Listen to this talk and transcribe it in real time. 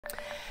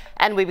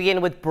And we begin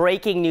with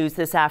breaking news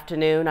this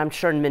afternoon. I'm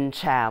Shernmin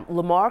Cham.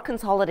 Lamar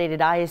Consolidated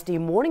ISD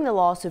mourning the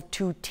loss of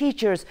 2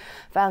 teachers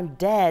found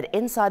dead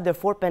inside their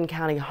Fort Bend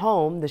County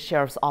home. The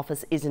sheriff's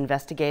office is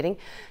investigating.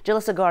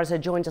 Jalissa Garza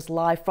joins us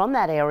live from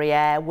that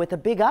area with a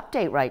big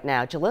update right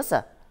now.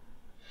 Jalissa.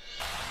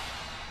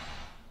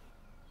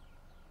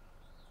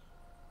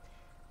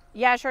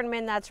 Yeah,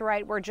 Shernmin, that's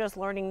right. We're just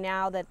learning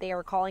now that they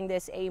are calling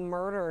this a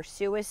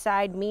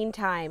murder-suicide.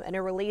 Meantime, in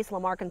a release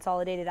Lamar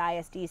Consolidated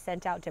ISD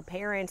sent out to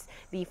parents,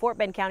 the Fort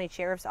Bend County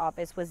Sheriff's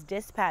Office was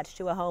dispatched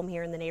to a home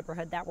here in the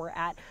neighborhood that we're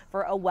at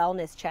for a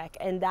wellness check,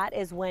 and that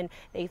is when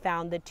they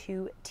found the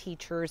 2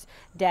 teachers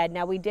dead.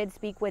 Now, we did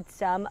speak with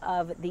some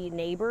of the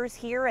neighbors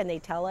here, and they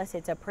tell us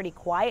it's a pretty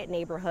quiet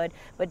neighborhood,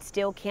 but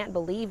still can't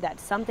believe that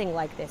something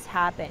like this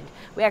happened.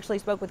 We actually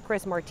spoke with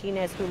Chris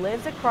Martinez, who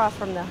lives across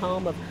from the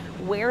home of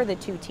where the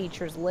 2 teachers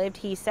lived.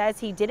 He says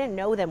he didn't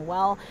know them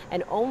well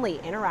and only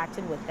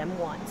interacted with them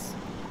once.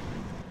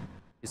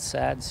 It's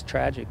sad, it's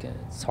tragic, and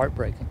it's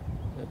heartbreaking.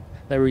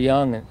 They were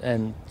young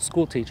and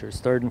school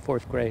teachers, 3rd and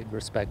 4th grade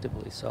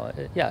respectively. So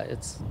yeah,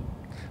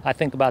 I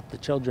think about the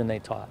children they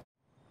taught.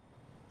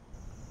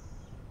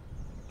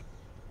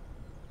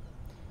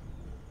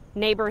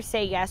 Neighbors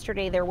say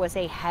yesterday there was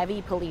a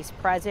heavy police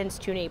presence.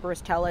 2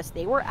 neighbors tell us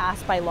they were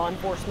asked by law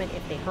enforcement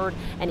if they heard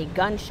any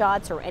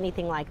gunshots or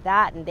anything like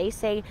that, and they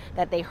say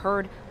that they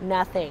heard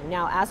nothing.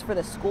 Now, as for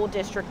the school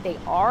district, they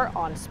are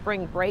on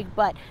spring break,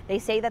 but they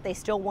say that they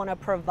still want to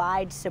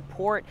provide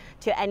support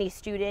to any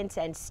students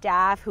and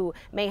staff who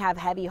may have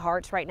heavy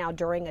hearts right now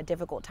during a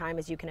difficult time,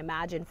 as you can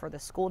imagine, for the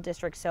school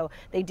district. So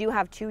they do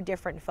have 2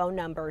 different phone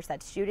numbers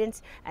that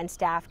students and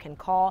staff can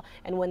call,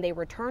 and when they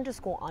return to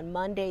school on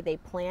Monday, they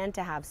plan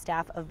to have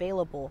staff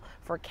available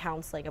for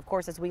counseling. Of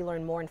course, as we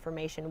learn more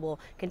information, we'll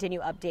continue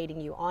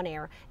updating you on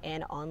air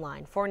and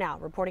online. For now,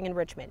 reporting in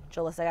Richmond,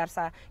 Jalissa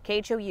Garza,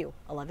 KHOU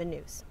 11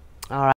 News. All right.